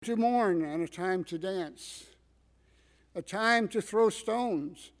To mourn and a time to dance, a time to throw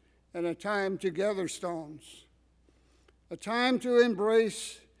stones and a time to gather stones, a time to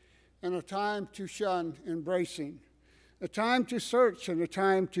embrace and a time to shun embracing, a time to search and a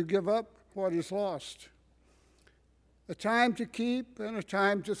time to give up what is lost, a time to keep and a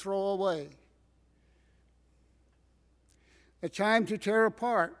time to throw away, a time to tear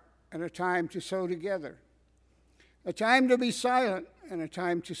apart and a time to sew together, a time to be silent and a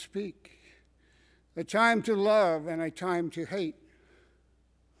time to speak, a time to love and a time to hate,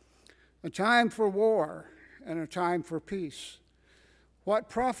 a time for war and a time for peace. What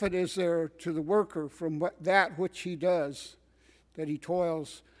profit is there to the worker from that which he does, that he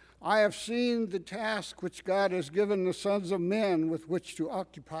toils? I have seen the task which God has given the sons of men with which to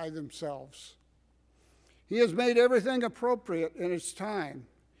occupy themselves. He has made everything appropriate in its time.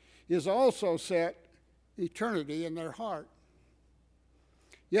 He has also set eternity in their heart.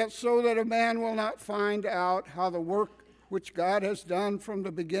 Yet so that a man will not find out how the work which God has done from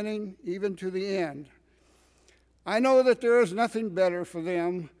the beginning even to the end. I know that there is nothing better for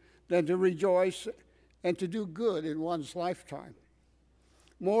them than to rejoice and to do good in one's lifetime.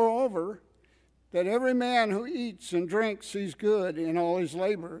 Moreover, that every man who eats and drinks sees good in all his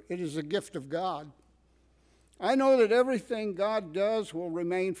labor. It is a gift of God. I know that everything God does will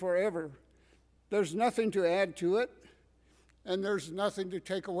remain forever. There's nothing to add to it, and there's nothing to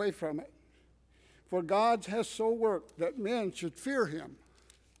take away from it. For God has so worked that men should fear him.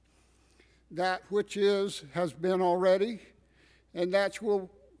 That which is has been already, and that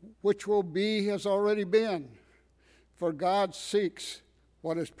which will be has already been. For God seeks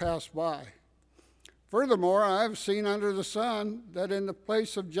what has passed by. Furthermore, I have seen under the sun that in the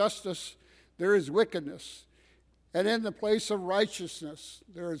place of justice there is wickedness, and in the place of righteousness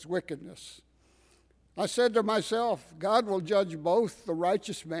there is wickedness. I said to myself, God will judge both the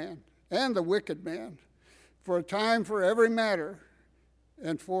righteous man and the wicked man, for a time for every matter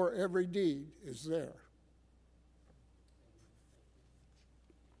and for every deed is there.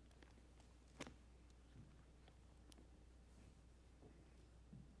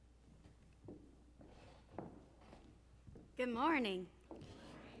 Good morning.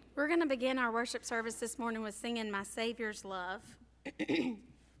 We're going to begin our worship service this morning with singing My Savior's Love.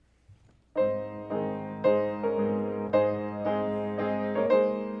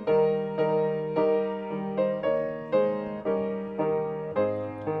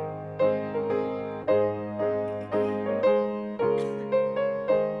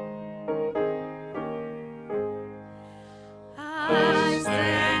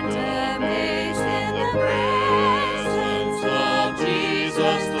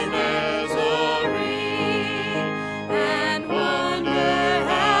 Jesus the Nazarene, and wonder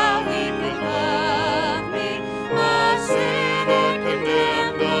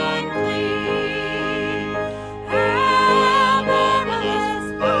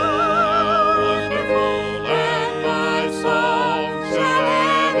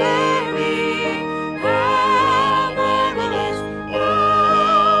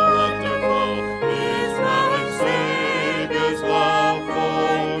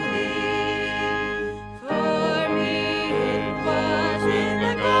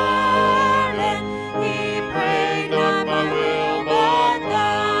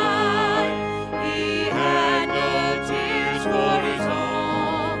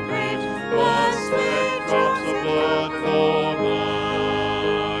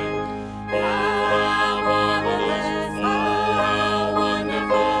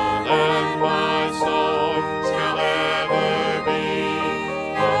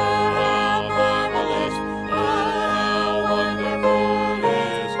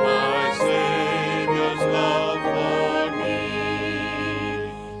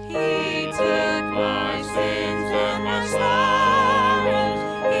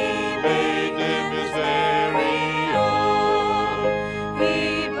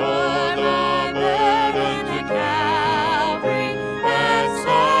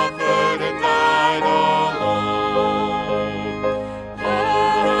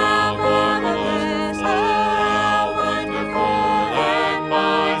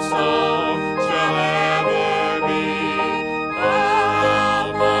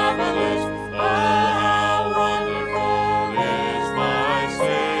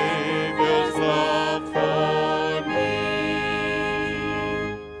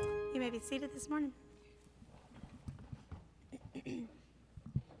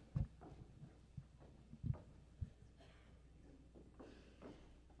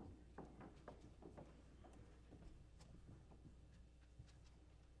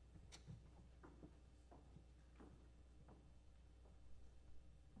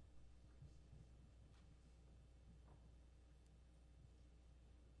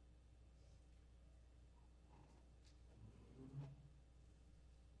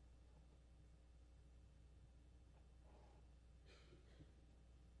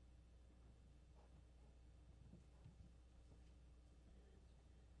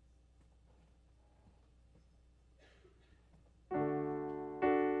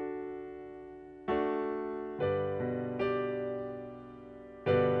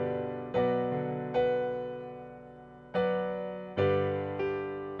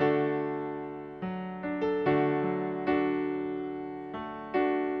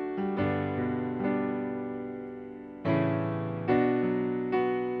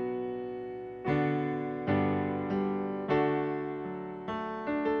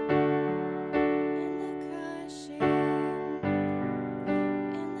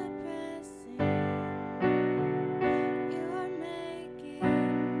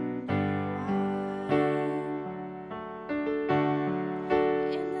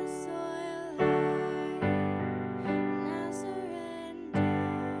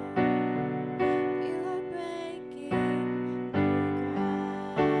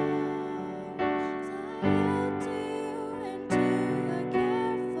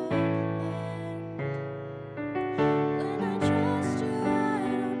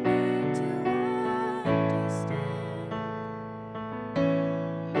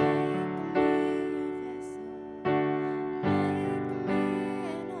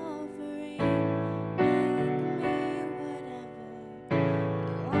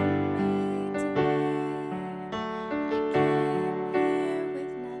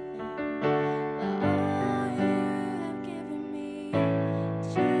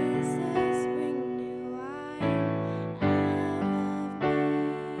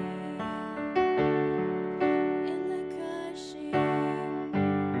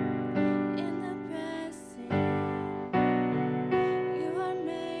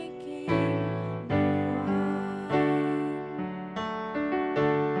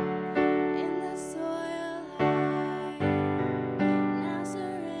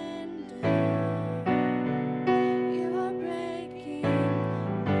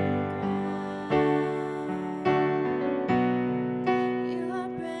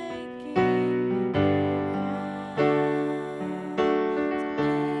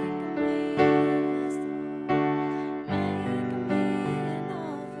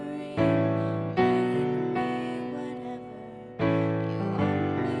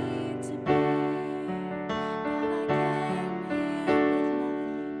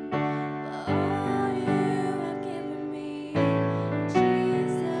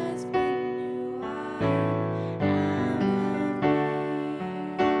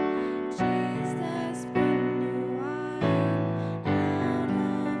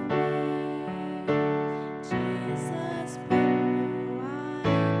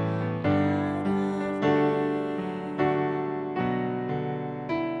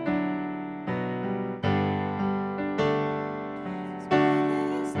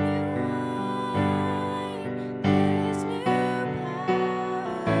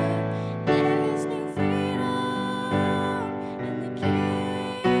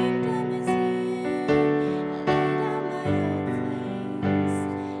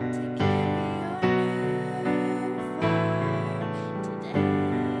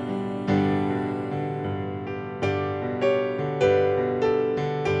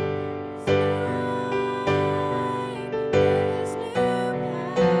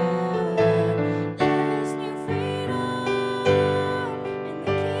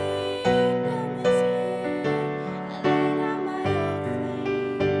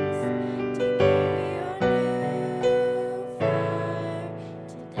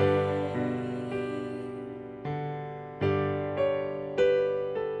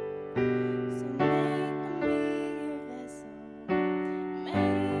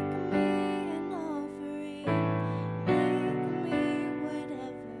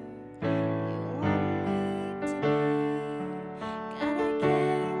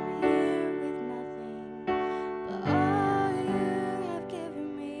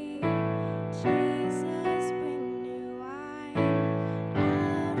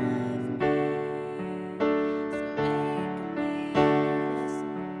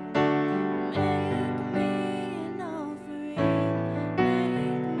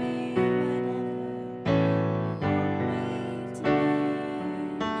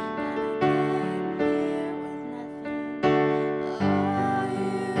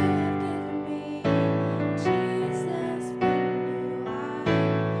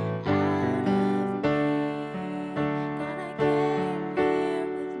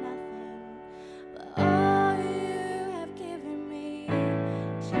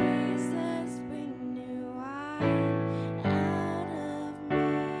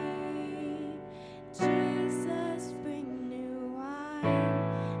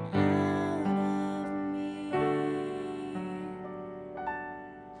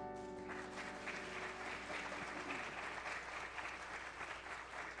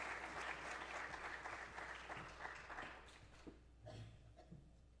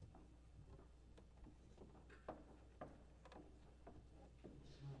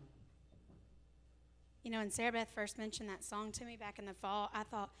When Sarah Beth first mentioned that song to me back in the fall, I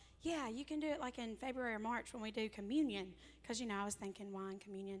thought, yeah, you can do it like in February or March when we do communion. Because, I was thinking wine,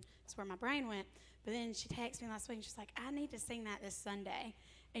 communion, that's where my brain went. But then she texted me last week and she's like, I need to sing that this Sunday.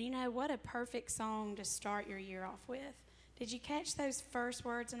 And what a perfect song to start your year off with. Did you catch those first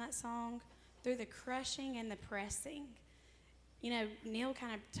words in that song? Through the crushing and the pressing. Neil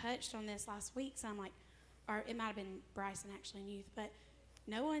kind of touched on this last week, so I'm like, or it might have been Bryson actually in youth, but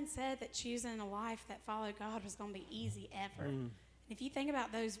no one said that choosing a life that followed God was going to be easy ever. And if you think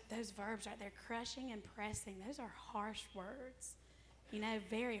about those verbs right there, crushing and pressing, those are harsh words,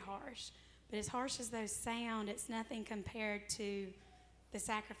 very harsh. But as harsh as those sound, it's nothing compared to the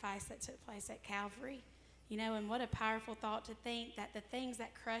sacrifice that took place at Calvary. And what a powerful thought to think that the things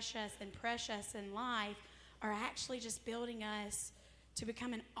that crush us and press us in life are actually just building us to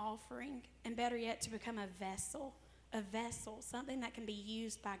become an offering, and better yet, to become a vessel, something that can be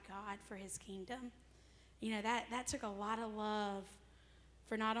used by God for his kingdom. That took a lot of love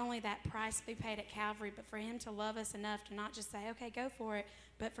for not only that price to be paid at Calvary, but for him to love us enough to not just say, okay, go for it,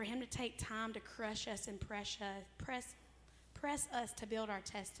 but for him to take time to crush us and press us to build our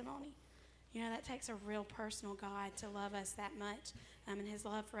testimony. That takes a real personal God to love us that much, and his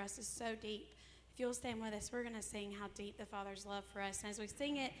love for us is so deep. If you'll stand with us, we're going to sing How Deep the Father's Love for Us. And as we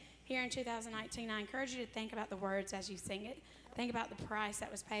sing it here in 2019, I encourage you to think about the words as you sing it. Think about the price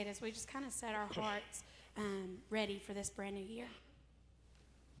that was paid as we just kind of set our hearts ready for this brand new year.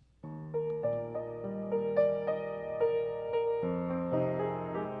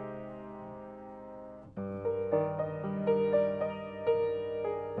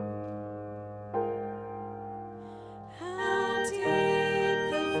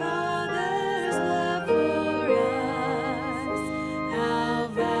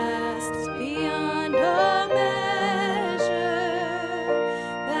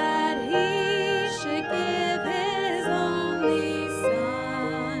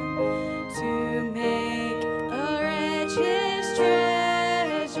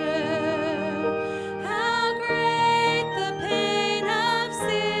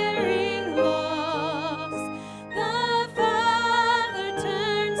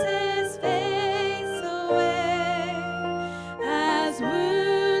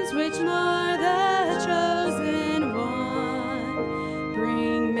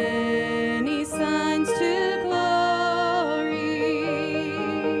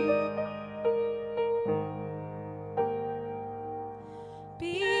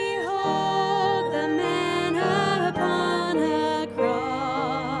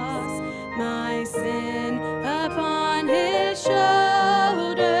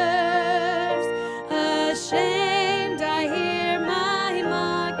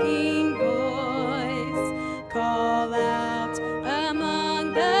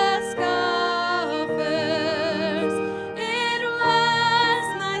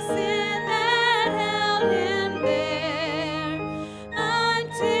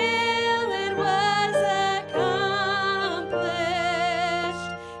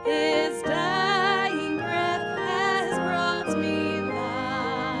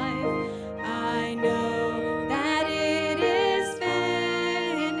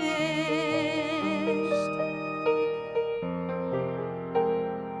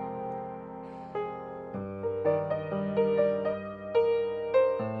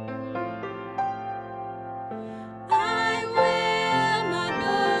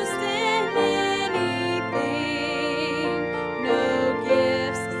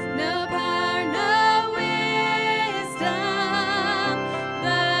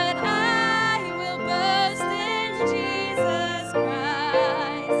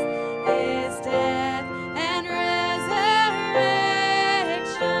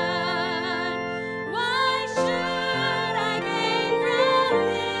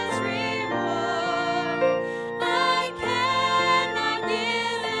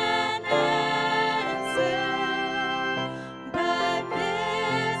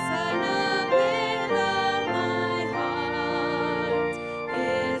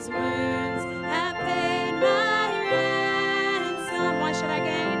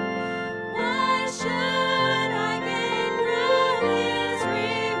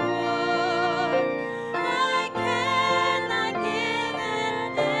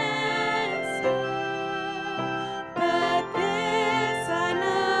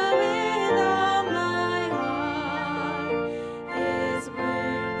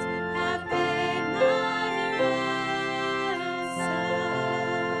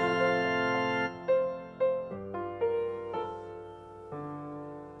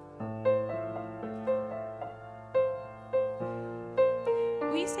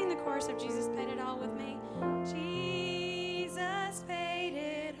 chorus of Jesus Paid It All with me? Jesus paid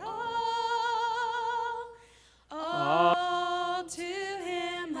it all to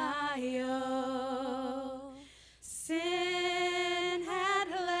him I owe. Sin had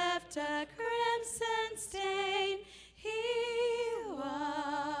left a crimson stain, he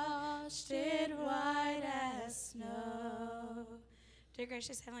washed it white as snow. Dear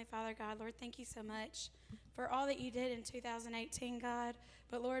gracious Heavenly Father, God, Lord, thank you so much for all that you did in 2018, God.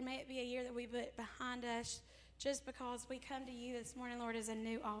 But Lord, may it be a year that we put behind us just because we come to you this morning, Lord, as a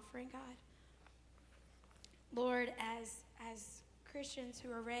new offering, God. Lord, as Christians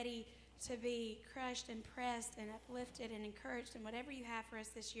who are ready to be crushed and pressed and uplifted and encouraged in whatever you have for us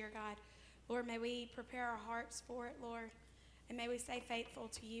this year, God, Lord, may we prepare our hearts for it, Lord, and may we stay faithful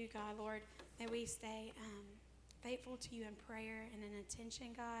to you, God, Lord. May we stay faithful to you in prayer and in attention,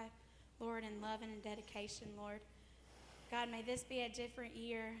 God, Lord, in love and in dedication, Lord. God, may this be a different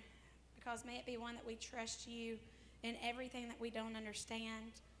year, because may it be one that we trust you in everything that we don't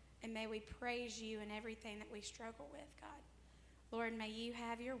understand, and may we praise you in everything that we struggle with, God. Lord, may you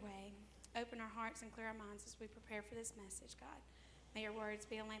have your way. Open our hearts and clear our minds as we prepare for this message, God. May your words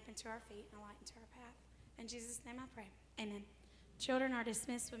be a lamp unto our feet and a light unto our path. In Jesus' name I pray. Amen. Children are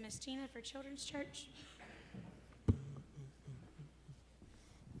dismissed with Miss Gina for Children's Church.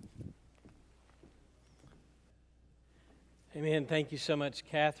 Amen. Thank you so much,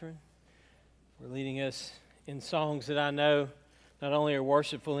 Catherine, for leading us in songs that I know not only are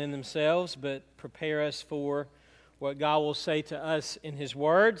worshipful in themselves, but prepare us for what God will say to us in His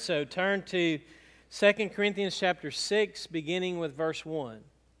Word. So turn to 2 Corinthians chapter 6, beginning with verse 1.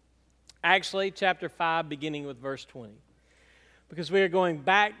 Actually, chapter 5, beginning with verse 20. Because we are going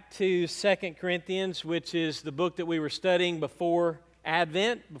back to 2 Corinthians, which is the book that we were studying before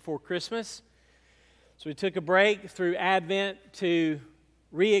Advent, before Christmas. So we took a break through Advent to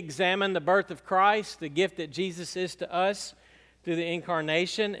re-examine the birth of Christ, the gift that Jesus is to us through the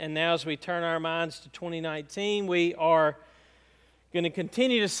incarnation. And now as we turn our minds to 2019, we are going to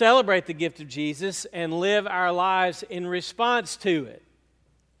continue to celebrate the gift of Jesus and live our lives in response to it.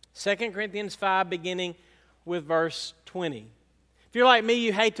 2 Corinthians 5, beginning with verse 20. If you're like me,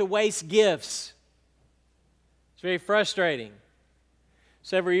 you hate to waste gifts. It's very frustrating.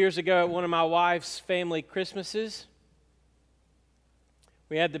 Several years ago at one of my wife's family Christmases,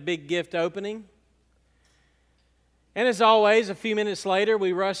 we had the big gift opening. And as always, a few minutes later,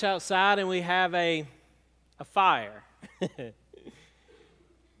 we rush outside and we have a fire,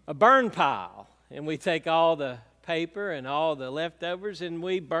 a burn pile. And we take all the paper and all the leftovers and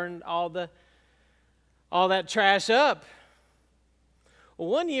we burn all that trash up. Well,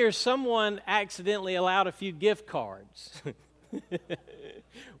 one year someone accidentally allowed a few gift cards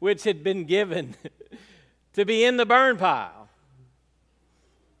which had been given to be in the burn pile.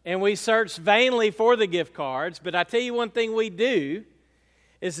 And we searched vainly for the gift cards, but I tell you one thing we do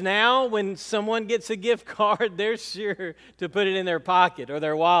is now when someone gets a gift card, they're sure to put it in their pocket or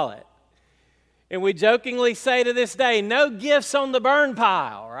their wallet. And we jokingly say to this day, no gifts on the burn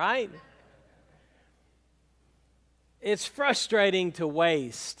pile, right? It's frustrating to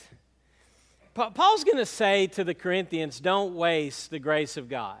waste. Paul's going to say to the Corinthians, don't waste the grace of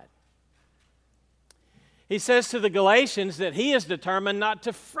God. He says to the Galatians that he is determined not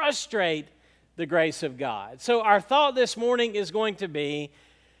to frustrate the grace of God. So our thought this morning is going to be,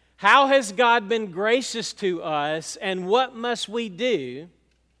 how has God been gracious to us, and what must we do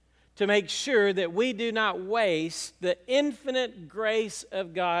to make sure that we do not waste the infinite grace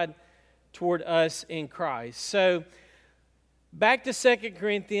of God toward us in Christ? So back to 2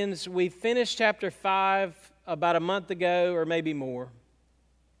 Corinthians, we finished chapter 5 about a month ago or maybe more.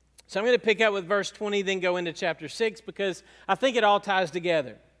 So I'm going to pick up with verse 20, then go into chapter 6 because I think it all ties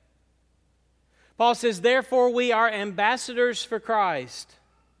together. Paul says, therefore we are ambassadors for Christ,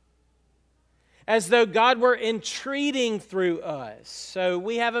 as though God were entreating through us. So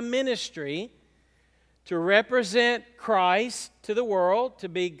we have a ministry to represent Christ to the world, to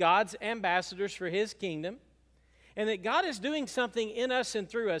be God's ambassadors for His kingdom, and that God is doing something in us and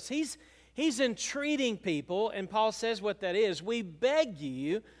through us. He's entreating people, and Paul says what that is. We beg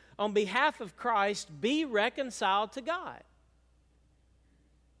you, on behalf of Christ, be reconciled to God.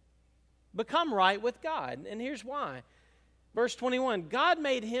 Become right with God. And here's why. Verse 21, God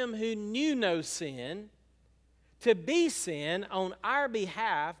made him who knew no sin to be sin on our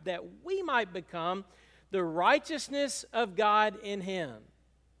behalf, that we might become the righteousness of God in him.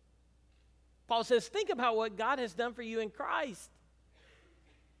 Paul says, think about what God has done for you in Christ.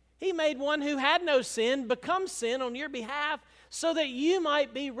 He made one who had no sin become sin on your behalf so that you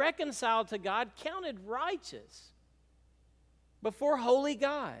might be reconciled to God, counted righteous before holy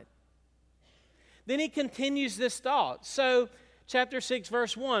God. Then he continues this thought. So, chapter 6,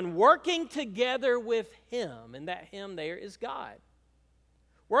 verse 1, working together with him, and that him there is God.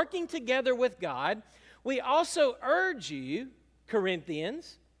 Working together with God, we also urge you,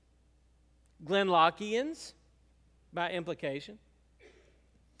 Corinthians, Glenlockians, by implication,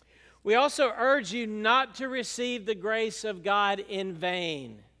 we also urge you not to receive the grace of God in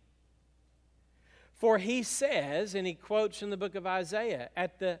vain. For he says, and he quotes from the book of Isaiah,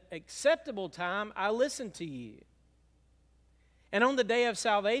 at the acceptable time I listened to you, and on the day of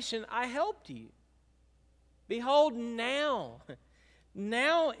salvation I helped you. Behold, now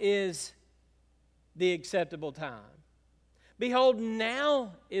is the acceptable time. Behold,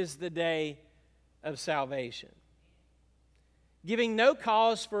 now is the day of salvation. Giving no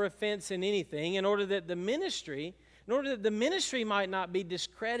cause for offense in anything, in order that the ministry might not be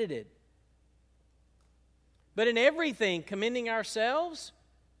discredited. But in everything, commending ourselves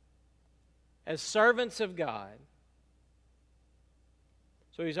as servants of God.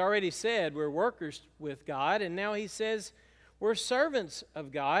 So he's already said we're workers with God, and now he says we're servants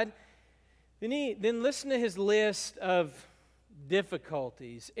of God. Then listen to his list of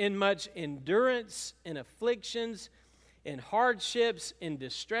difficulties: in much endurance, in afflictions, in hardships, in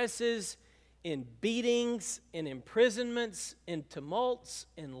distresses, in beatings, in imprisonments, in tumults,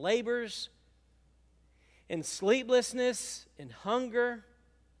 in labors, in sleeplessness, in hunger.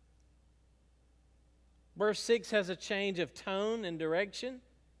 Verse 6 has a change of tone and direction.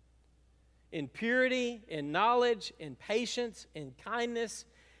 In purity, in knowledge, in patience, in kindness,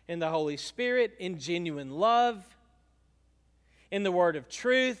 in the Holy Spirit, in genuine love, in the word of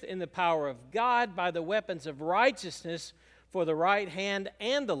truth, in the power of God, by the weapons of righteousness for the right hand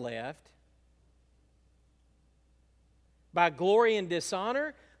and the left, by glory and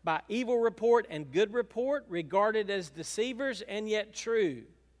dishonor, by evil report and good report, regarded as deceivers and yet true,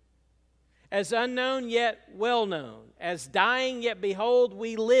 as unknown yet well known, as dying yet behold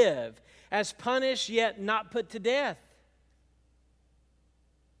we live, as punished yet not put to death,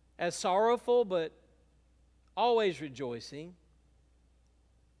 as sorrowful but always rejoicing,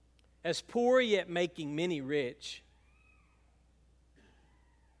 as poor yet making many rich.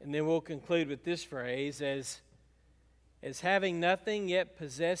 And then we'll conclude with this phrase, as having nothing yet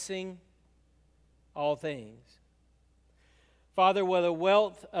possessing all things. Father, what a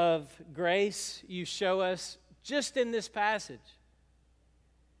wealth of grace you show us just in this passage,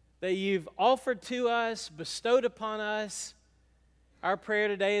 that you've offered to us, bestowed upon us. Our prayer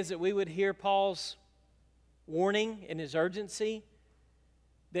today is that we would hear Paul's warning and his urgency,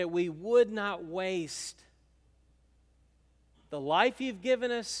 that we would not waste the life you've given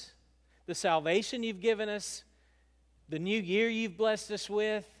us, the salvation you've given us, the new year you've blessed us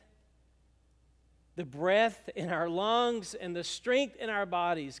with, the breath in our lungs and the strength in our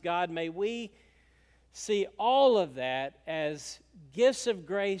bodies. God, may we see all of that as gifts of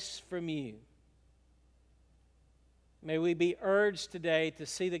grace from you. May we be urged today to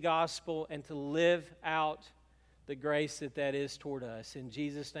see the gospel and to live out the grace that is toward us. In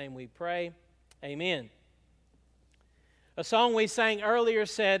Jesus' name we pray. Amen. A song we sang earlier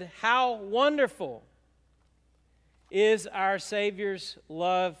said, "How wonderful is our Savior's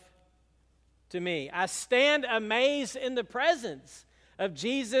love to me. I stand amazed in the presence of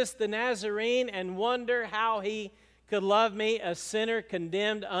Jesus the Nazarene and wonder how he could love me, a sinner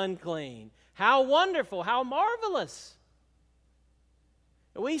condemned unclean." How wonderful, how marvelous.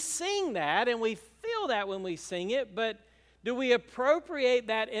 We sing that and we feel that when we sing it, but do we appropriate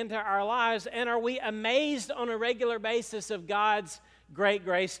that into our lives, and are we amazed on a regular basis of God's great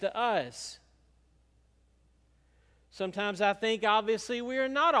grace to us? Sometimes I think, obviously, we are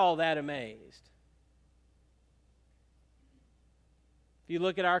not all that amazed. If you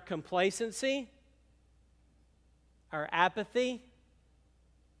look at our complacency, our apathy,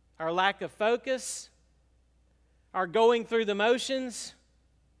 our lack of focus, our going through the motions,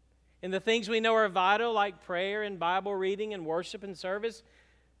 and the things we know are vital, like prayer and Bible reading and worship and service,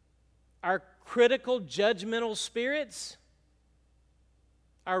 our critical, judgmental spirits,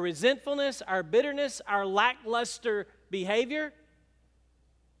 our resentfulness, our bitterness, our lackluster behavior.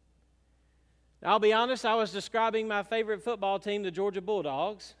 I'll be honest, I was describing my favorite football team, the Georgia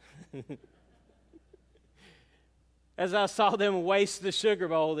Bulldogs, as I saw them waste the Sugar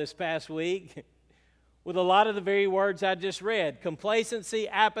Bowl this past week with a lot of the very words I just read: complacency,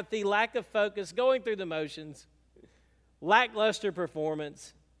 apathy, lack of focus, going through the motions, lackluster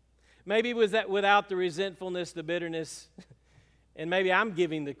performance. Maybe was that without the resentfulness, the bitterness, and maybe I'm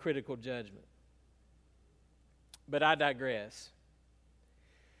giving the critical judgment. But I digress.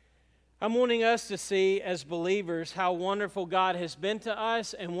 I'm wanting us to see as believers how wonderful God has been to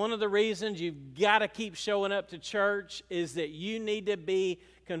us, and one of the reasons you've got to keep showing up to church is that you need to be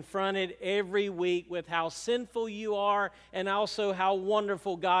confronted every week with how sinful you are and also how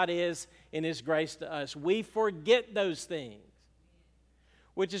wonderful God is in His grace to us. We forget those things,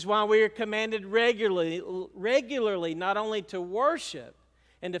 which is why we are commanded regularly not only to worship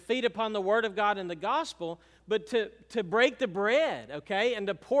and to feed upon the Word of God and the gospel, but to break the bread, okay, and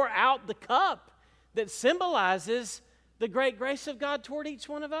to pour out the cup that symbolizes the great grace of God toward each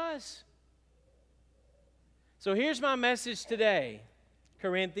one of us. So here's my message today,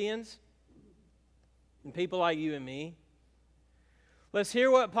 Corinthians, and people like you and me. Let's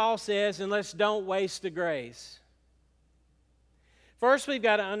hear what Paul says, and let's don't waste the grace. First, we've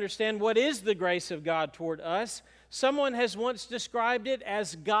got to understand what is the grace of God toward us. Someone has once described it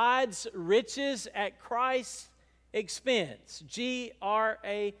as God's riches at Christ's expense. Grace,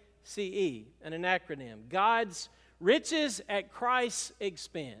 an acronym. God's riches at Christ's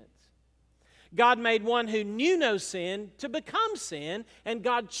expense. God made one who knew no sin to become sin, and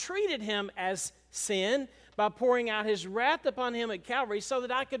God treated him as sin by pouring out His wrath upon Him at Calvary so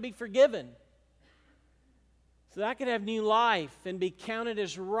that I could be forgiven, so that I could have new life and be counted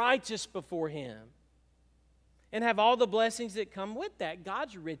as righteous before Him and have all the blessings that come with that,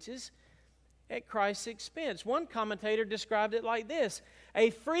 God's riches at Christ's expense. One commentator described it like this: a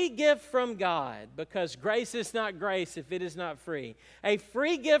free gift from God, because grace is not grace if it is not free. A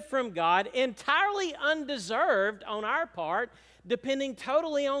free gift from God, entirely undeserved on our part, depending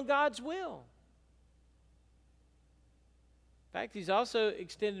totally on God's will. In fact, He's also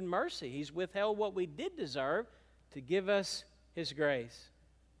extended mercy. He's withheld what we did deserve to give us His grace.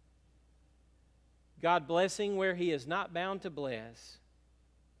 God blessing where He is not bound to bless.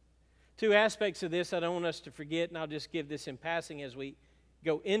 Two aspects of this I don't want us to forget, and I'll just give this in passing as we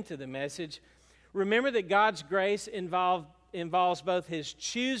go into the message. Remember that God's grace involves both His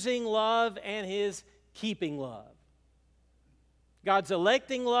choosing love and His keeping love. God's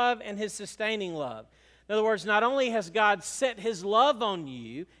electing love and His sustaining love. In other words, not only has God set His love on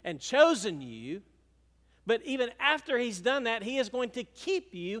you and chosen you, but even after He's done that, He is going to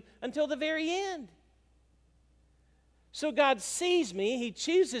keep you until the very end. So God sees me, He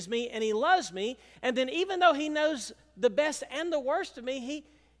chooses me, and He loves me, and then even though He knows the best and the worst of me,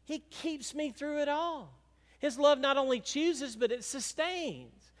 He keeps me through it all. His love not only chooses, but it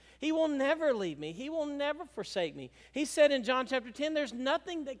sustains. He will never leave me. He will never forsake me. He said in John chapter 10, there's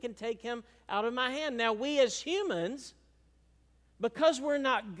nothing that can take Him out of my hand. Now we as humans, because we're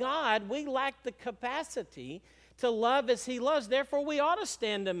not God, we lack the capacity to love as He loves. Therefore, we ought to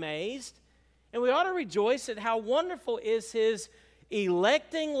stand amazed, and we ought to rejoice at how wonderful is His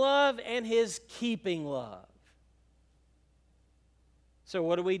electing love and His keeping love. So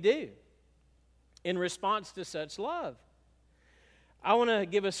what do we do in response to such love? I want to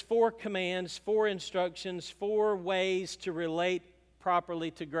give us 4 commands, 4 instructions, 4 ways to relate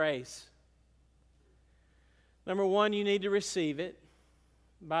properly to grace. Number 1, you need to receive it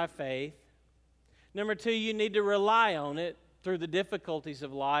by faith. Number 2, you need to rely on it through the difficulties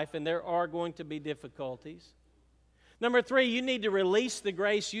of life, and there are going to be difficulties. Number 3, you need to release the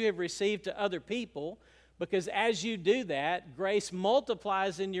grace you have received to other people, because as you do that, grace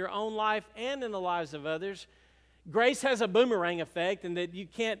multiplies in your own life and in the lives of others. Grace has a boomerang effect in that you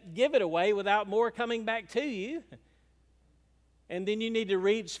can't give it away without more coming back to you. And then you need to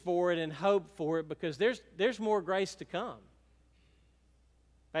reach for it and hope for it, because there's more grace to come.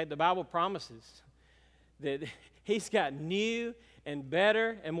 In fact, the Bible promises that He's got new and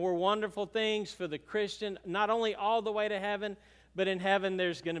better and more wonderful things for the Christian, not only all the way to heaven, but in heaven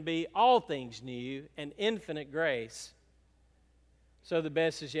there's going to be all things new and infinite grace. So the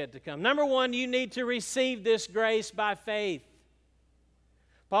best is yet to come. Number 1, you need to receive this grace by faith.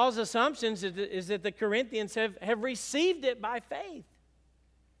 Paul's assumption is that the Corinthians have received it by faith.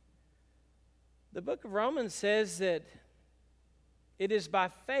 The book of Romans says that it is by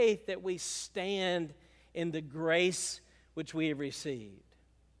faith that we stand in the grace which we have received.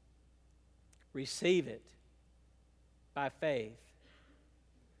 Receive it by faith.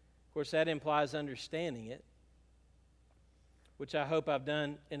 Of course, that implies understanding it, which I hope I've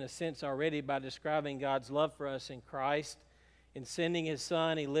done in a sense already by describing God's love for us in Christ. In sending His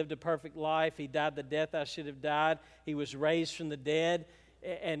Son, He lived a perfect life. He died the death I should have died. He was raised from the dead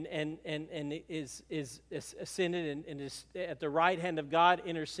and is ascended and is at the right hand of God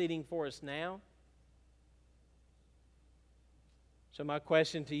interceding for us now. So my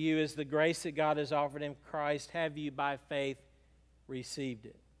question to you is, the grace that God has offered in Christ, have you by faith received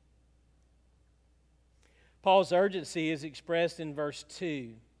it? Paul's urgency is expressed in verse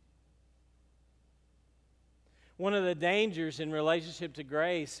 2. One of the dangers in relationship to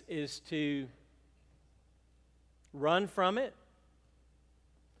grace is to run from it,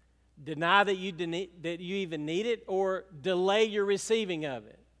 deny that you even need it, or delay your receiving of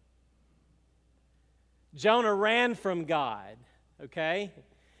it. Jonah ran from God, okay?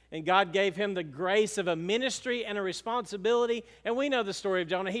 And God gave him the grace of a ministry and a responsibility. And we know the story of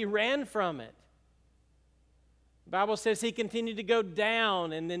Jonah. He ran from it. The Bible says he continued to go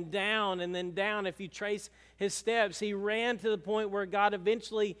down and then down and then down. If you trace his steps, he ran to the point where God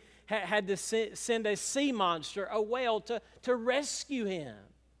eventually had to send a sea monster, a whale, to rescue him.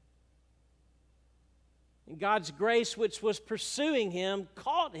 And God's grace, which was pursuing him,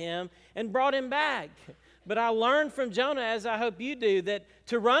 caught him and brought him back. But I learned from Jonah, as I hope you do, that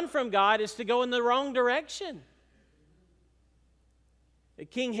to run from God is to go in the wrong direction.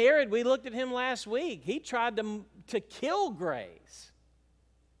 King Herod, we looked at him last week. He tried to kill grace.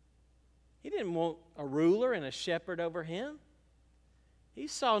 He didn't want a ruler and a shepherd over him. He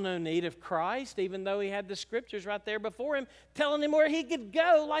saw no need of Christ, even though he had the scriptures right there before him telling him where he could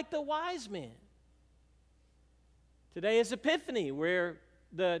go like the wise men. Today is Epiphany, where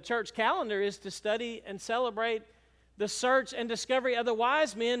the church calendar is to study and celebrate the search and discovery of the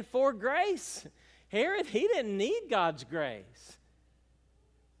wise men for grace. Herod, he didn't need God's grace.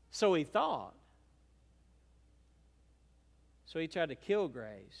 So he thought. So he tried to kill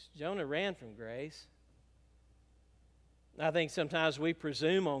grace. Jonah ran from grace. I think sometimes we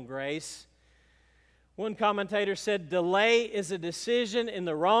presume on grace. One commentator said, delay is a decision in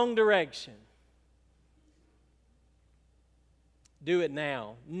the wrong direction. Do it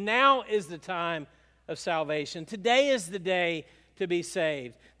now. Now is the time of salvation. Today is the day to be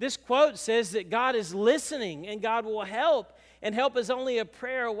saved. This quote says that God is listening and God will help, and help is only a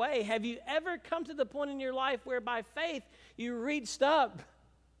prayer away. Have you ever come to the point in your life where by faith you reached up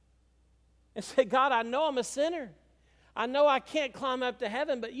and said, God, I know I'm a sinner. I know I can't climb up to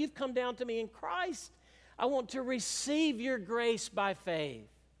heaven, but you've come down to me in Christ. I want to receive your grace by faith.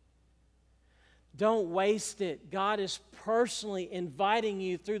 Don't waste it. God is personally inviting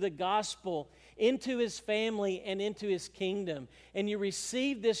you through the gospel into His family and into His kingdom. And you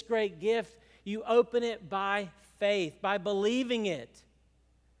receive this great gift. You open it by faith, by believing it,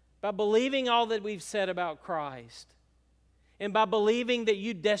 by believing all that we've said about Christ, and by believing that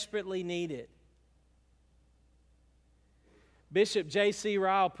you desperately need it. Bishop J.C.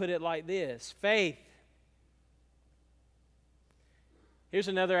 Ryle put it like this: faith. Here's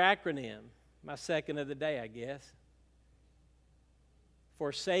another acronym. My second of the day, I guess.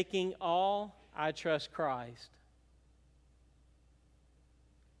 Forsaking all, I trust Christ.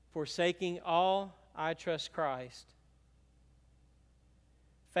 Forsaking all, I trust Christ.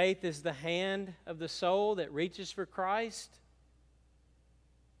 Faith is the hand of the soul that reaches for Christ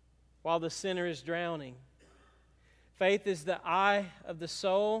while the sinner is drowning. Faith is the eye of the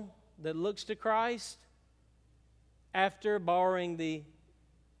soul that looks to Christ after, borrowing the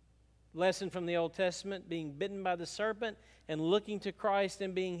lesson from the Old Testament, being bitten by the serpent and looking to Christ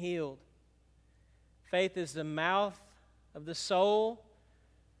and being healed. Faith is the mouth of the soul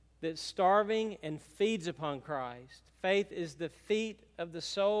that's starving and feeds upon Christ. Faith is the feet of the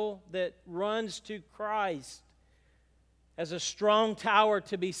soul that runs to Christ as a strong tower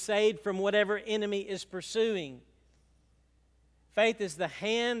to be saved from whatever enemy is pursuing. Faith is the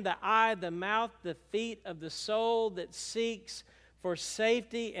hand, the eye, the mouth, the feet of the soul that seeks for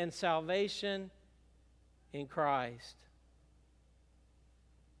safety and salvation in Christ.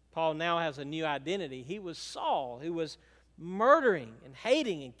 Paul now has a new identity. He was Saul, who was murdering and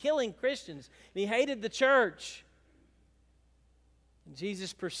hating and killing Christians, and he hated the church. And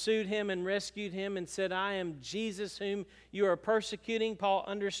Jesus pursued him and rescued him and said, I am Jesus whom you are persecuting. Paul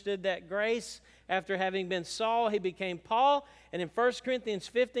understood that grace. After having been Saul, he became Paul. And in 1 Corinthians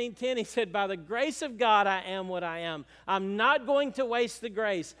 15:10, he said, by the grace of God, I am what I am. I'm not going to waste the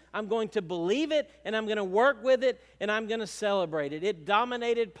grace. I'm going to believe it, and I'm going to work with it, and I'm going to celebrate it. It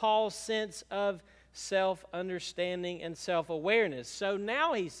dominated Paul's sense of self-understanding and self-awareness. So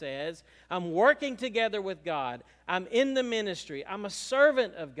now he says, I'm working together with God. I'm in the ministry. I'm a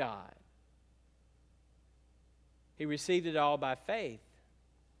servant of God. He received it all by faith.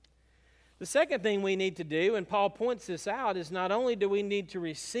 The second thing we need to do, and Paul points this out, is not only do we need to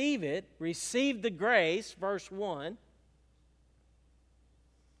receive it, receive the grace, verse 1,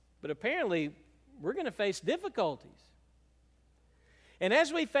 but apparently we're going to face difficulties. And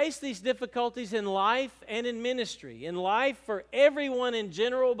as we face these difficulties in life and in ministry, in life for everyone in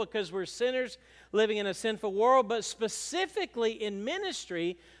general because we're sinners living in a sinful world, but specifically in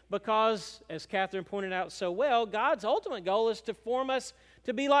ministry because, as Catherine pointed out so well, God's ultimate goal is to form us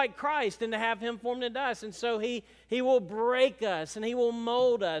to be like Christ and to have Him formed into us. And so He will break us and He will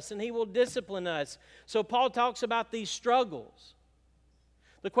mold us and He will discipline us. So Paul talks about these struggles.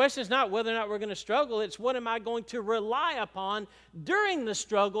 The question is not whether or not we're going to struggle, it's what am I going to rely upon during the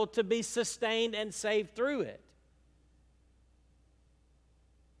struggle to be sustained and saved through it.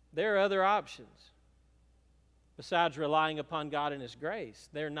 There are other options besides relying upon God and His grace.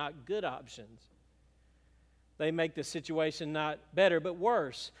 They're not good options. They make the situation not better, but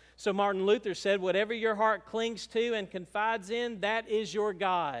worse. So Martin Luther said, whatever your heart clings to and confides in, that is your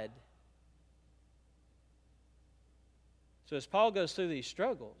God. So as Paul goes through these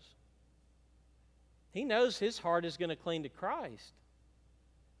struggles, he knows his heart is going to cling to Christ.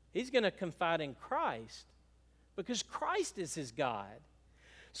 He's going to confide in Christ because Christ is his God.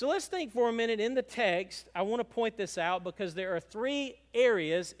 So let's think for a minute in the text. I want to point this out because there are 3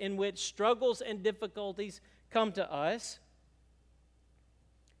 areas in which struggles and difficulties come to us.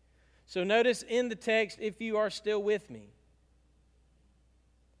 So notice in the text, if you are still with me.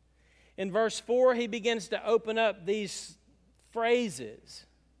 In verse 4, he begins to open up these phrases.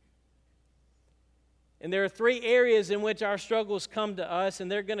 And there are 3 areas in which our struggles come to us,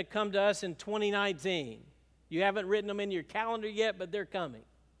 and they're going to come to us in 2019. You haven't written them in your calendar yet, but they're coming.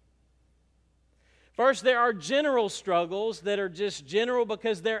 First, there are general struggles that are just general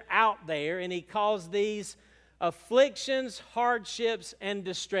because they're out there, and he calls these afflictions, hardships, and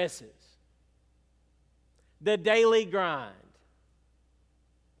distresses. The daily grind.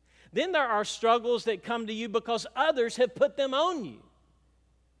 Then there are struggles that come to you because others have put them on you.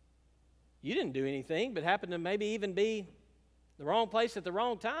 You didn't do anything, but happened to maybe even be the wrong place at the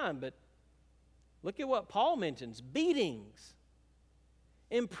wrong time. But look at what Paul mentions. Beatings,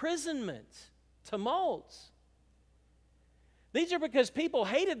 imprisonments, tumults. These are because people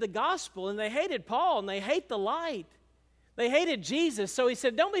hated the gospel, and they hated Paul, and they hate the light. They hated Jesus, so he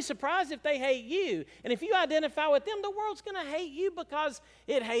said, don't be surprised if they hate you. And if you identify with them, the world's going to hate you because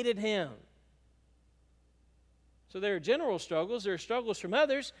it hated him. So there are general struggles. There are struggles from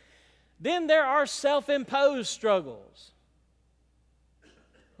others. Then there are self-imposed struggles.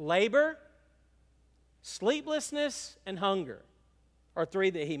 Labor, sleeplessness, and hunger are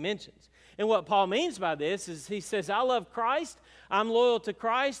 3 that he mentions. And what Paul means by this is he says, I love Christ, I'm loyal to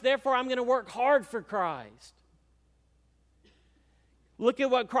Christ, therefore I'm going to work hard for Christ. Look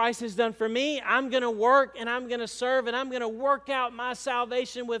at what Christ has done for me. I'm going to work and I'm going to serve and I'm going to work out my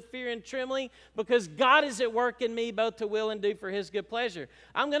salvation with fear and trembling because God is at work in me both to will and do for His good pleasure.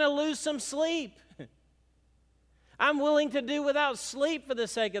 I'm going to lose some sleep. I'm willing to do without sleep for the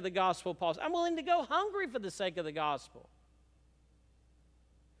sake of the gospel, Paul. I'm willing to go hungry for the sake of the gospel.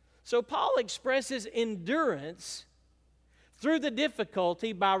 So Paul expresses endurance through the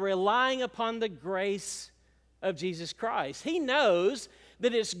difficulty by relying upon the grace of Jesus Christ. He knows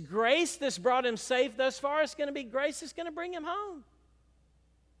that it's grace that's brought him safe thus far. It's going to be grace that's going to bring him home.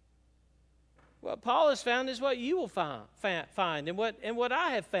 What Paul has found is what you will find and what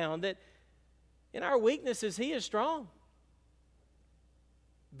I have found, that in our weaknesses he is strong.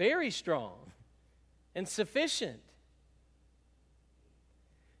 Very strong and sufficient.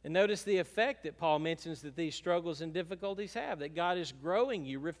 And notice the effect that Paul mentions that these struggles and difficulties have, that God is growing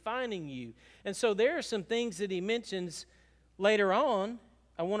you, refining you. And so there are some things that he mentions later on.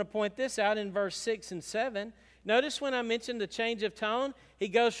 I want to point this out in verse 6 and 7. Notice when I mentioned the change of tone, he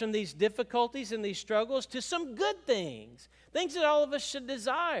goes from these difficulties and these struggles to some good things, things that all of us should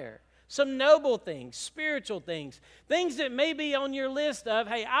desire, some noble things, spiritual things, things that may be on your list of,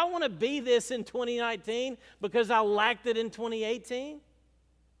 hey, I want to be this in 2019 because I lacked it in 2018.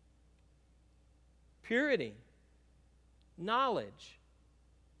 Purity, knowledge,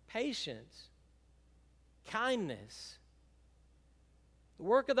 patience, kindness, the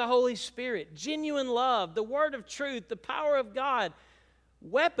work of the Holy Spirit, genuine love, the word of truth, the power of God,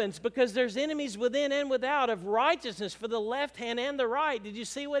 weapons, because there's enemies within and without of righteousness for the left hand and the right. Did you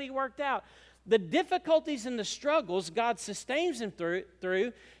see what he worked out? The difficulties and the struggles God sustains him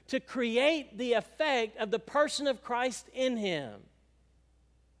through to create the effect of the person of Christ in him.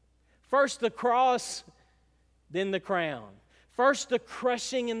 First the cross, then the crown. First the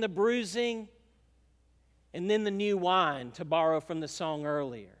crushing and the bruising, and then the new wine, to borrow from the song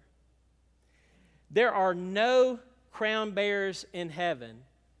earlier. There are no crown bearers in heaven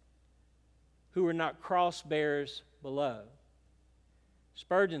who are not cross bearers below.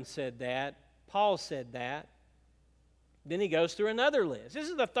 Spurgeon said that. Paul said that. Then he goes through another list. This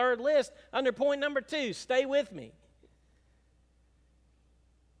is the third list under point number 2. Stay with me.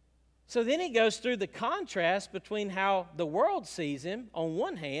 So then he goes through the contrast between how the world sees him on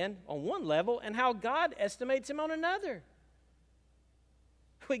one hand, on one level, and how God estimates him on another.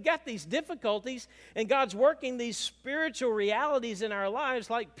 We got these difficulties, and God's working these spiritual realities in our lives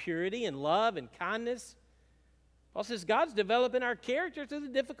like purity and love and kindness. Paul says God's developing our character through the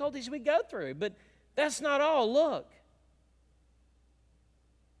difficulties we go through. But that's not all. Look.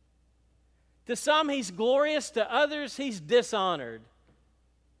 To some, he's glorious. To others, he's dishonored.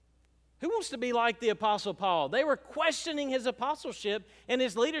 Who wants to be like the Apostle Paul? They were questioning his apostleship and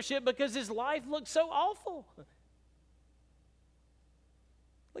his leadership because his life looked so awful.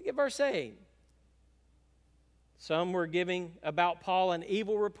 Look at verse 8. Some were giving about Paul an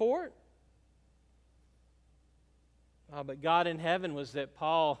evil report. But God in heaven was that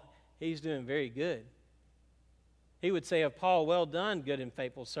Paul, he's doing very good. He would say of Paul, well done, good and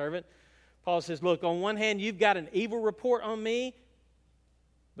faithful servant. Paul says, look, on one hand, you've got an evil report on me,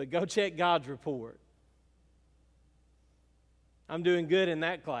 but go check God's report. I'm doing good in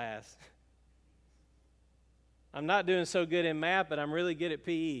that class. I'm not doing so good in math, but I'm really good at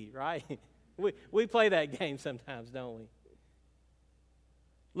PE, right? We play that game sometimes, don't we?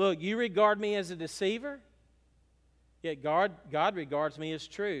 Look, you regard me as a deceiver, yet God regards me as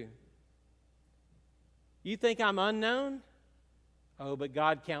true. You think I'm unknown? Oh, but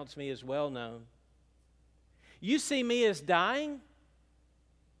God counts me as well known. You see me as dying?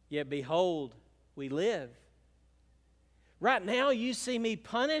 Yet behold, we live. Right now you see me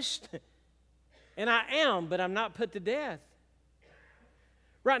punished, and I am, but I'm not put to death.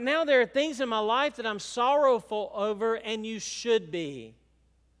 Right now there are things in my life that I'm sorrowful over, and you should be.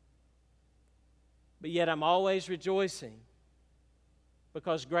 But yet I'm always rejoicing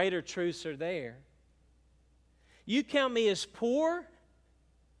because greater truths are there. You count me as poor,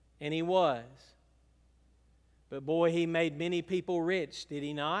 and he was. But boy, he made many people rich, did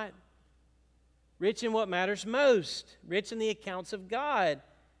he not? Rich in what matters most, rich in the accounts of God.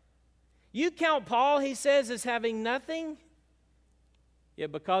 You count Paul, he says, as having nothing,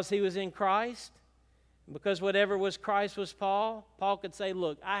 yet because he was in Christ, because whatever was Christ was Paul, Paul could say,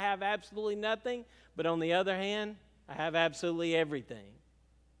 look, I have absolutely nothing, but on the other hand, I have absolutely everything.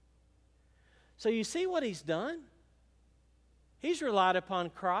 So you see what he's done? He's relied upon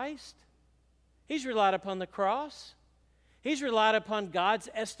Christ. He's relied upon the cross. He's relied upon God's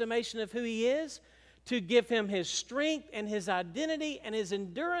estimation of who he is to give him his strength and his identity and his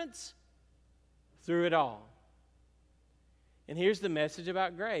endurance through it all. And here's the message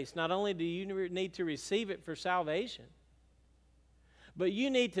about grace. Not only do you need to receive it for salvation, but you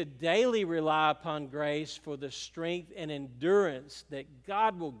need to daily rely upon grace for the strength and endurance that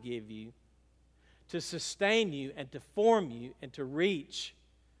God will give you to sustain you and to form you and to reach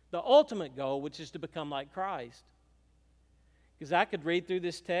the ultimate goal, which is to become like Christ. Because I could read through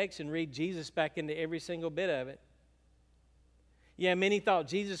this text and read Jesus back into every single bit of it. Yeah, many thought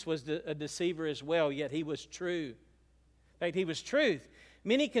Jesus was a deceiver as well, yet he was true. In fact, he was truth.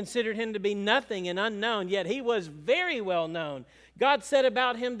 Many considered him to be nothing and unknown, yet he was very well known. God said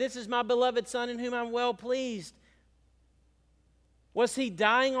about him, "This is my beloved Son in whom I'm well pleased." Was he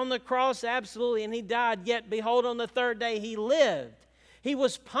dying on the cross? Absolutely, and he died. Yet, behold, on the third day he lived. He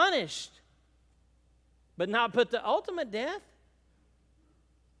was punished, but not put to ultimate death,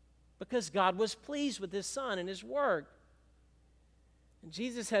 because God was pleased with his Son and his work. And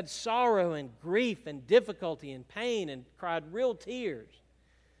Jesus had sorrow and grief and difficulty and pain and cried real tears.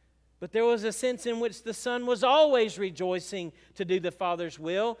 But there was a sense in which the Son was always rejoicing to do the Father's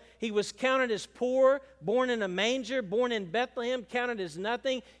will. He was counted as poor, born in a manger, born in Bethlehem, counted as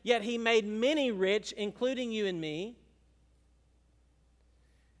nothing, yet he made many rich, including you and me.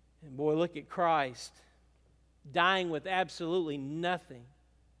 And boy, look at Christ, dying with absolutely nothing,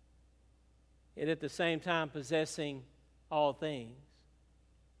 yet at the same time possessing all things.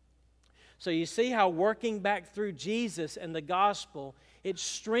 So you see how working back through Jesus and the gospel, it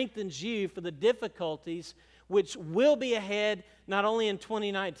strengthens you for the difficulties which will be ahead not only in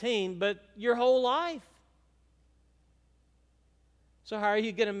 2019, but your whole life. So how are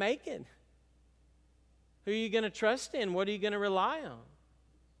you going to make it? Who are you going to trust in? What are you going to rely on?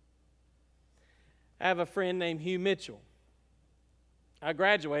 I have a friend named Hugh Mitchell. I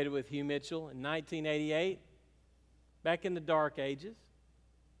graduated with Hugh Mitchell in 1988, back in the dark ages.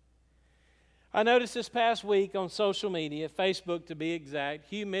 I noticed this past week on social media, Facebook to be exact,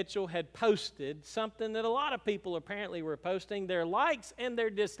 Hugh Mitchell had posted something that a lot of people apparently were posting, their likes and their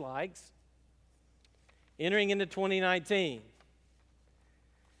dislikes, entering into 2019.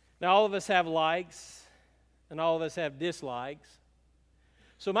 Now, all of us have likes. and all of us have dislikes.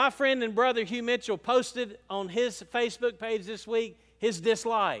 So my friend and brother Hugh Mitchell posted on his Facebook page this week his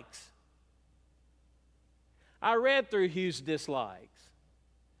dislikes. I read through Hugh's dislikes.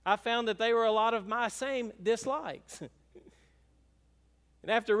 I found that they were a lot of my same dislikes. And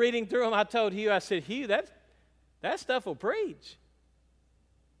after reading through them, I told Hugh, I said, Hugh, that stuff will preach.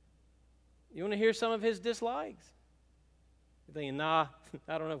 You want to hear some of his dislikes? You're thinking, nah,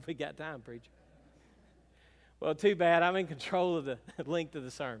 I don't know if we got time, preacher. Well, too bad. I'm in control of the length of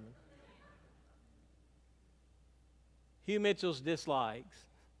the sermon. Hugh Mitchell's dislikes: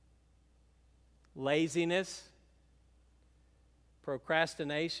 laziness,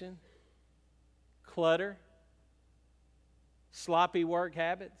 procrastination, clutter, sloppy work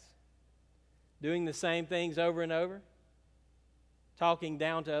habits, doing the same things over and over, talking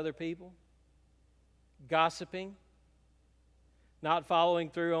down to other people, gossiping, not following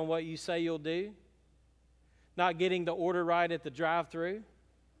through on what you say you'll do, not getting the order right at the drive-thru,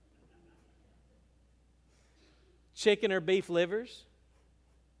 chicken or beef livers,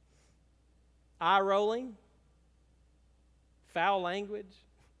 eye rolling, foul language,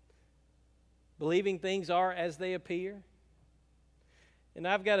 believing things are as they appear. And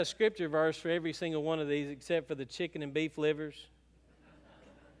I've got a scripture verse for every single one of these except for the chicken and beef livers.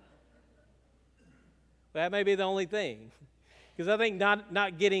 That may be the only thing. Because I think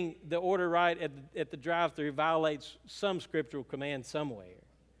not getting the order right at the drive-thru violates some scriptural command somewhere.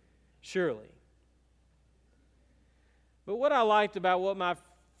 Surely. But what I liked about what my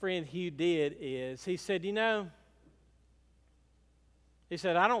friend Hugh did is he said, he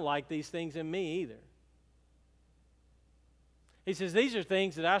said, I don't like these things in me either. He says, these are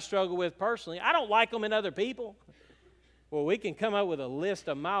things that I struggle with personally. I don't like them in other people. Well, we can come up with a list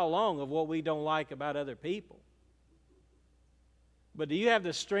a mile long of what we don't like about other people. But do you have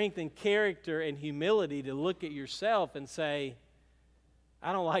the strength and character and humility to look at yourself and say,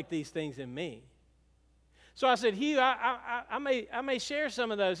 I don't like these things in me? So I said, Hugh, I may share some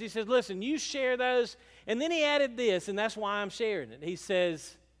of those. He said, listen, you share those. And then he added this, and that's why I'm sharing it. He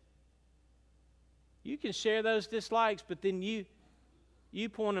says, you can share those dislikes, but then you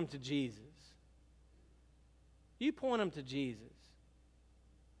point them to Jesus. You point them to Jesus.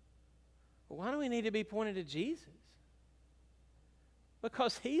 Well, why do we need to be pointed to Jesus?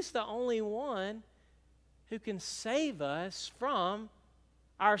 Because He's the only one who can save us from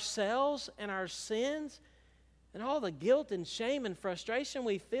ourselves and our sins and all the guilt and shame and frustration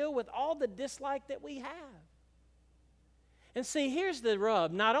we feel with all the dislike that we have. And see, here's the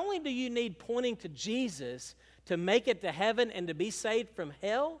rub. Not only do you need pointing to Jesus to make it to heaven and to be saved from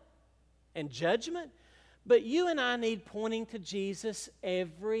hell and judgment, but you and I need pointing to Jesus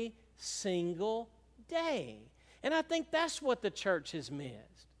every single day. And I think that's what the church has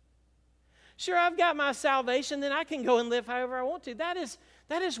missed. Sure, I've got my salvation, then I can go and live however I want to. That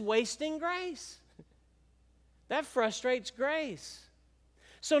is wasting grace. That frustrates grace.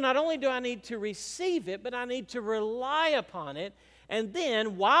 So not only do I need to receive it, but I need to rely upon it. And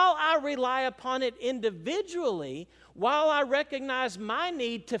then while I rely upon it individually, while I recognize my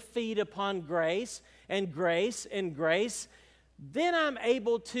need to feed upon grace and grace and grace, then I'm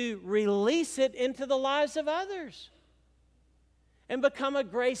able to release it into the lives of others and become a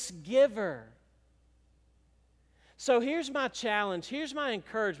grace giver. So here's my challenge, here's my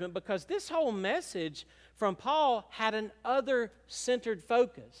encouragement, because this whole message from Paul had an other-centered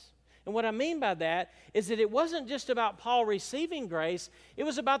focus. And what I mean by that is that it wasn't just about Paul receiving grace, it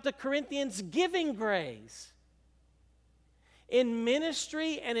was about the Corinthians giving grace. In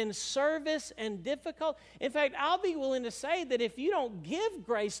ministry and in service and difficult. In fact, I'll be willing to say that if you don't give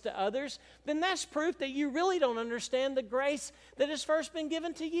grace to others, then that's proof that you really don't understand the grace that has first been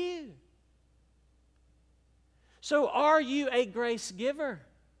given to you. So are you a grace giver?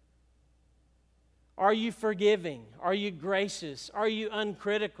 Are you forgiving? Are you gracious? Are you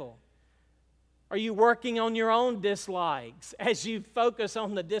uncritical? Are you working on your own dislikes as you focus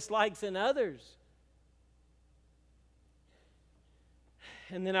on the dislikes in others?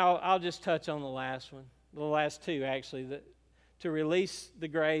 And then I'll just touch on the last one, the last two actually, to release the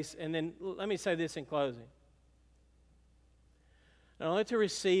grace. And then let me say this in closing. Not only to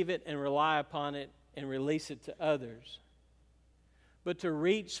receive it and rely upon it and release it to others, but to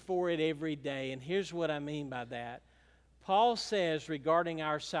reach for it every day. And here's what I mean by that. Paul says regarding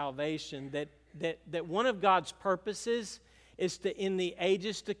our salvation that one of God's purposes is to, in the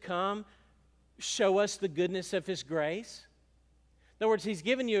ages to come, show us the goodness of His grace. In other words, He's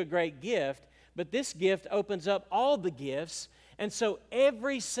given you a great gift, but this gift opens up all the gifts, And so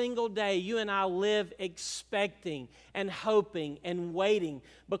every single day, you and I live expecting and hoping and waiting,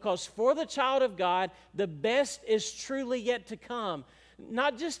 because for the child of God, the best is truly yet to come.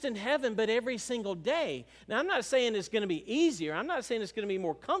 Not just in heaven, but every single day. Now, I'm not saying it's going to be easier. I'm not saying it's going to be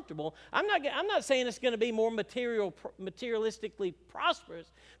more comfortable. I'm not saying it's going to be more materialistically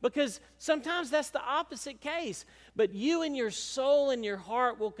prosperous, because sometimes that's the opposite case. But you and your soul and your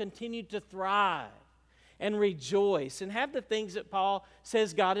heart will continue to thrive and rejoice and have the things that Paul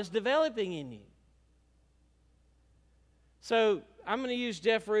says God is developing in you. So I'm going to use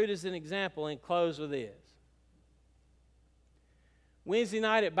Jeff Root as an example and close with this. Wednesday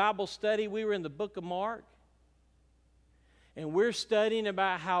night at Bible study, we were in the book of Mark, and we're studying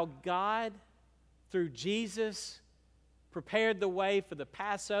about how God, through Jesus, prepared the way for the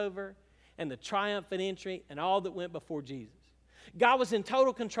Passover and the triumphant entry and all that went before Jesus. God was in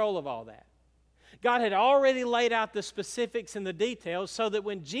total control of all that. God had already laid out the specifics and the details so that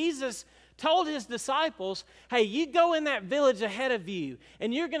when Jesus told his disciples, hey, you go in that village ahead of you,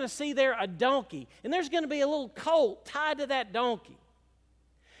 and you're going to see there a donkey, and there's going to be a little colt tied to that donkey.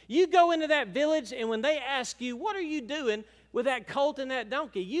 You go into that village, and when they ask you, what are you doing with that colt and that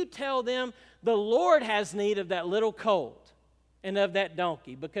donkey? You tell them the Lord has need of that little colt and of that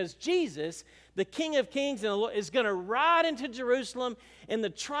donkey, because Jesus, the King of Kings and the Lord, is going to ride into Jerusalem in the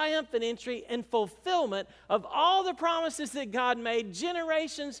triumphant entry and fulfillment of all the promises that God made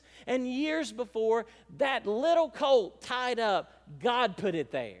generations and years before. That little colt tied up, God put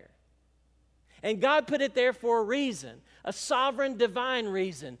it there. And God put it there for a reason, a sovereign divine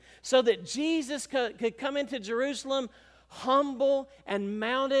reason, so that Jesus could come into Jerusalem humble and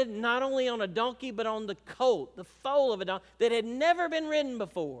mounted not only on a donkey but on the colt, the foal of a donkey that had never been ridden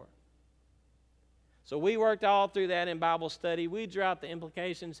before. So we worked all through that in Bible study. We drew out the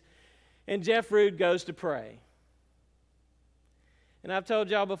implications, and Jeff Root goes to pray. And I've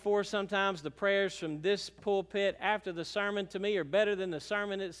told y'all before, sometimes the prayers from this pulpit after the sermon to me are better than the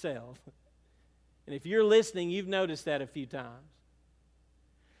sermon itself. And if you're listening, you've noticed that a few times.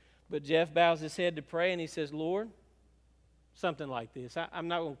 But Jeff bows his head to pray, and he says, Lord, something like this. I'm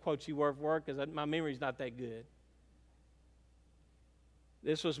not going to quote you word for word because my memory's not that good.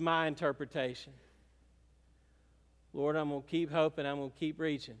 This was my interpretation. Lord, I'm going to keep hoping, I'm going to keep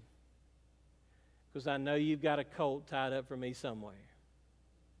reaching, because I know you've got a colt tied up for me somewhere.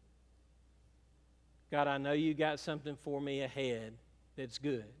 God, I know you got something for me ahead that's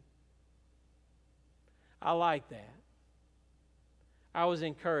good. I like that. I was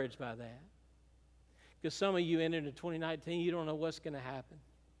encouraged by that. Because some of you entered into 2019, you don't know what's going to happen.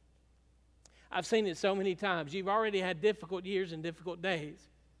 I've seen it so many times. You've already had difficult years and difficult days.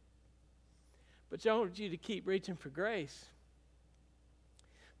 But I want you to keep reaching for grace.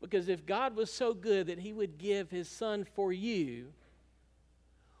 Because if God was so good that he would give his son for you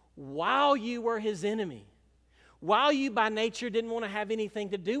while you were his enemy, while you by nature didn't want to have anything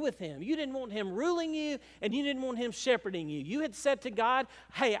to do with him, you didn't want him ruling you, and you didn't want him shepherding you. You had said to God,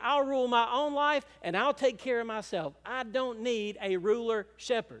 hey, I'll rule my own life and I'll take care of myself. I don't need a ruler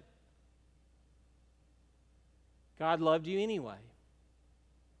shepherd. God loved you anyway.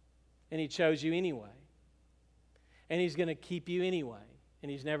 And he chose you anyway. And he's going to keep you anyway. And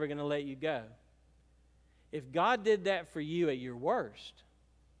he's never going to let you go. If God did that for you at your worst,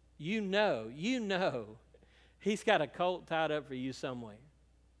 you know he's got a colt tied up for you somewhere.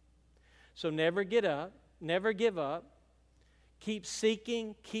 So never get up, never give up. Keep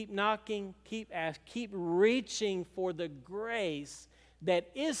seeking, keep knocking, keep asking, keep reaching for the grace that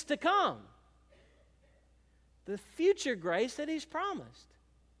is to come. The future grace that he's promised.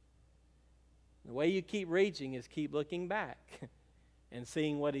 The way you keep reaching is keep looking back and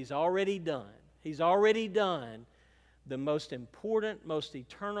seeing what he's already done. He's already done the most important, most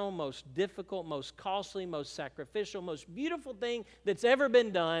eternal, most difficult, most costly, most sacrificial, most beautiful thing that's ever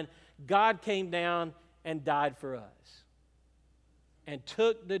been done. God came down and died for us and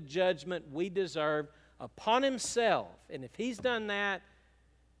took the judgment we deserved upon himself. And if he's done that,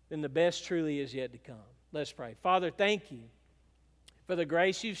 then the best truly is yet to come. Let's pray. Father, thank you for the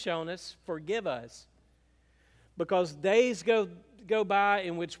grace you've shown us. Forgive us, because days go by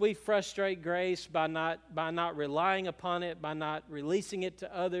in which we frustrate grace by not relying upon it, by not releasing it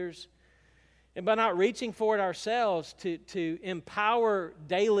to others, and by not reaching for it ourselves to empower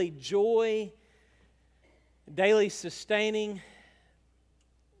daily joy, daily sustaining.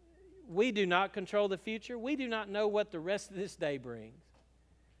 We do not control the future. We do not know what the rest of this day brings.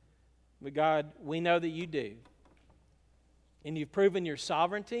 But God, we know that you do. And you've proven your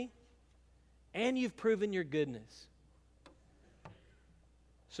sovereignty, and you've proven your goodness.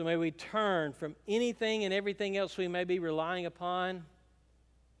 So may we turn from anything and everything else we may be relying upon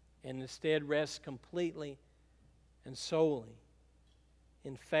and instead rest completely and solely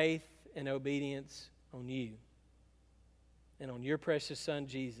in faith and obedience on you and on your precious Son,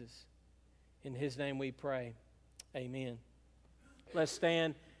 Jesus. In His name we pray. Amen. Let's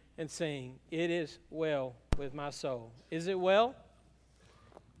stand and sing, "It is well with my soul." Is it well?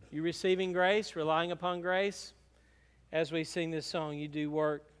 You receiving grace, relying upon grace? As we sing this song, you do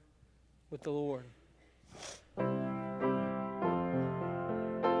work with the Lord.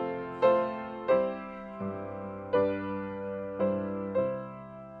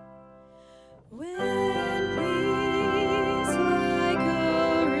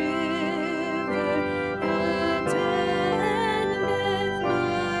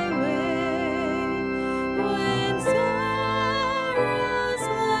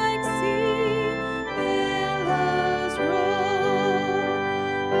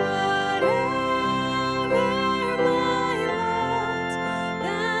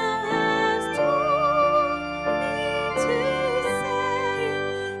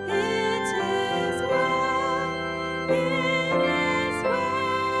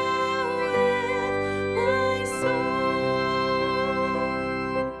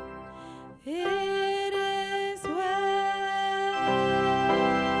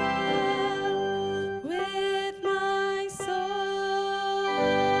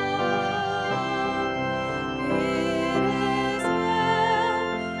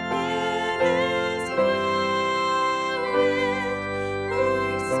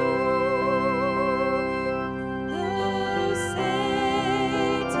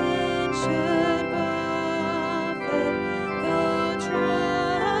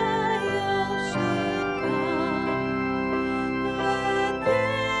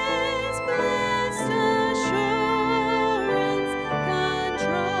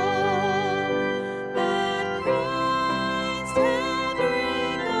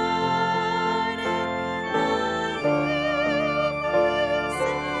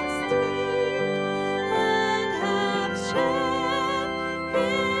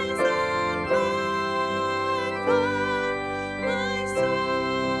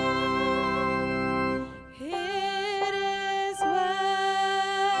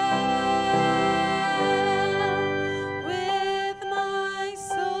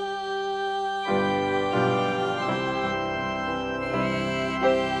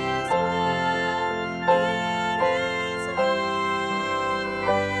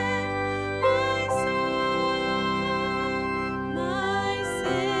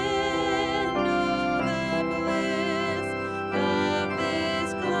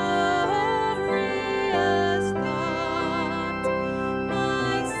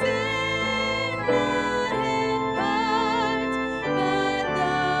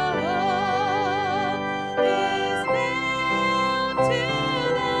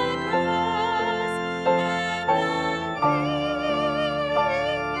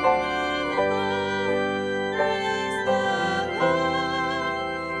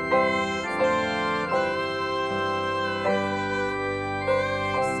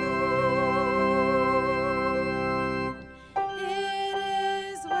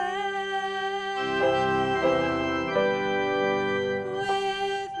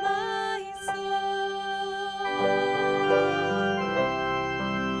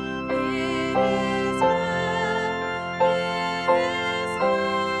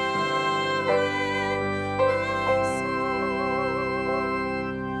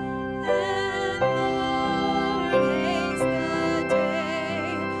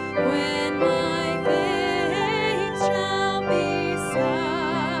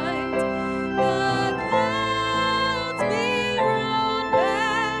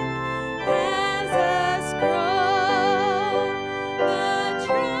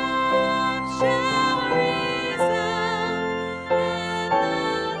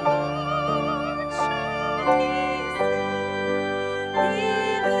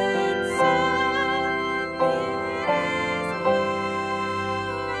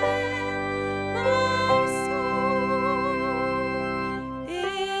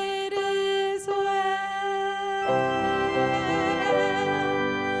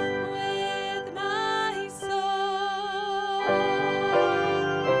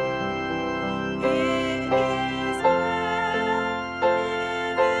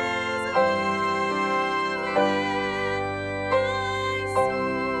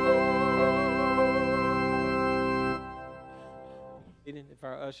 If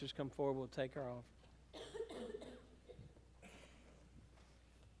our ushers come forward, we'll take her off.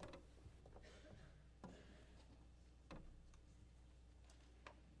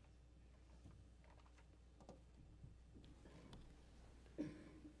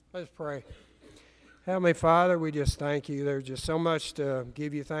 Let's pray. Heavenly Father, we just thank you. There's just so much to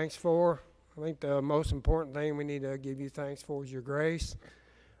give you thanks for. I think the most important thing we need to give you thanks for is your grace.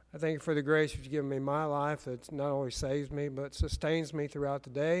 I thank you for the grace you've given me in my life that not only saves me, but sustains me throughout the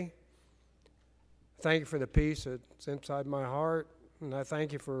day. Thank you for the peace that's inside my heart. And I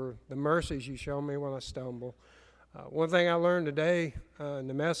thank you for the mercies you show me when I stumble. One thing I learned today in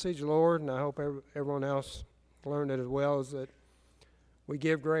the message, Lord, and I hope everyone else learned it as well, is that we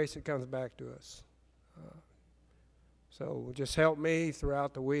give grace, it comes back to us. So just help me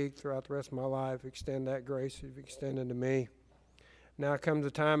throughout the week, throughout the rest of my life, extend that grace you've extended to me. Now comes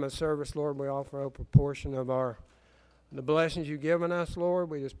the time of service, Lord. We offer up a portion of the blessings you've given us, Lord.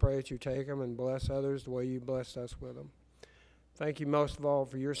 We just pray that you take them and bless others the way you blessed us with them. Thank you most of all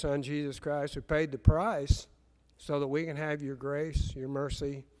for your Son, Jesus Christ, who paid the price so that we can have your grace, your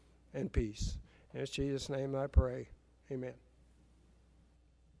mercy, and peace. In Jesus' name I pray. Amen.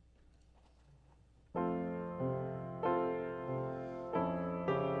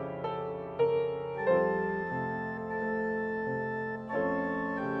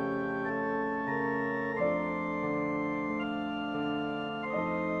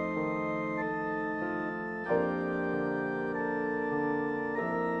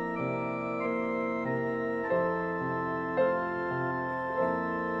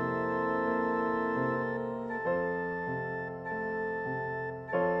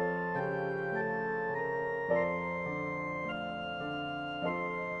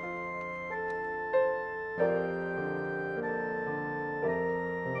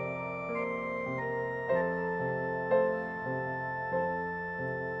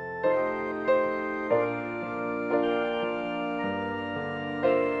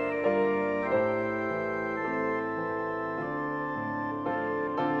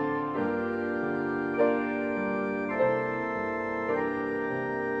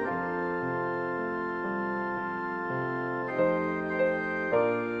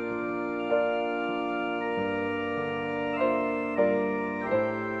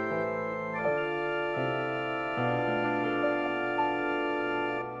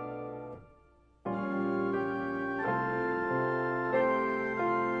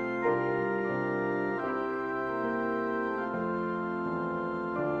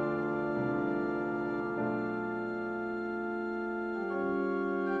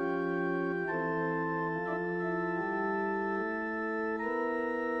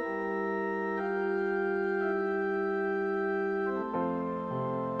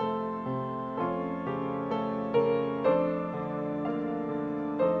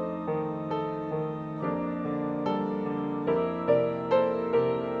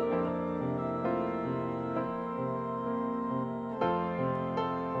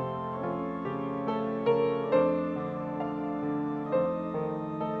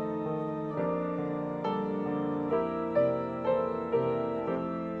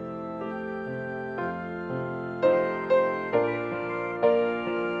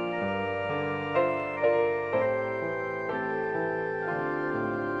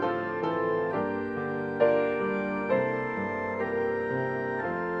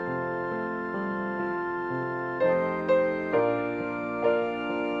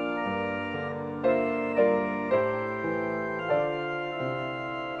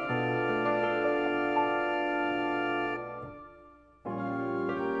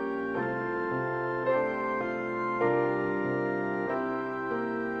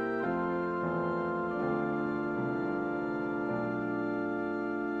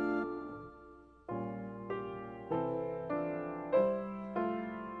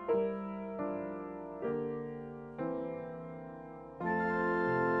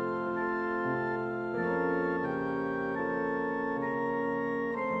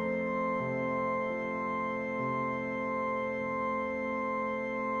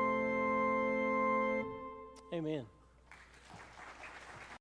 Amen.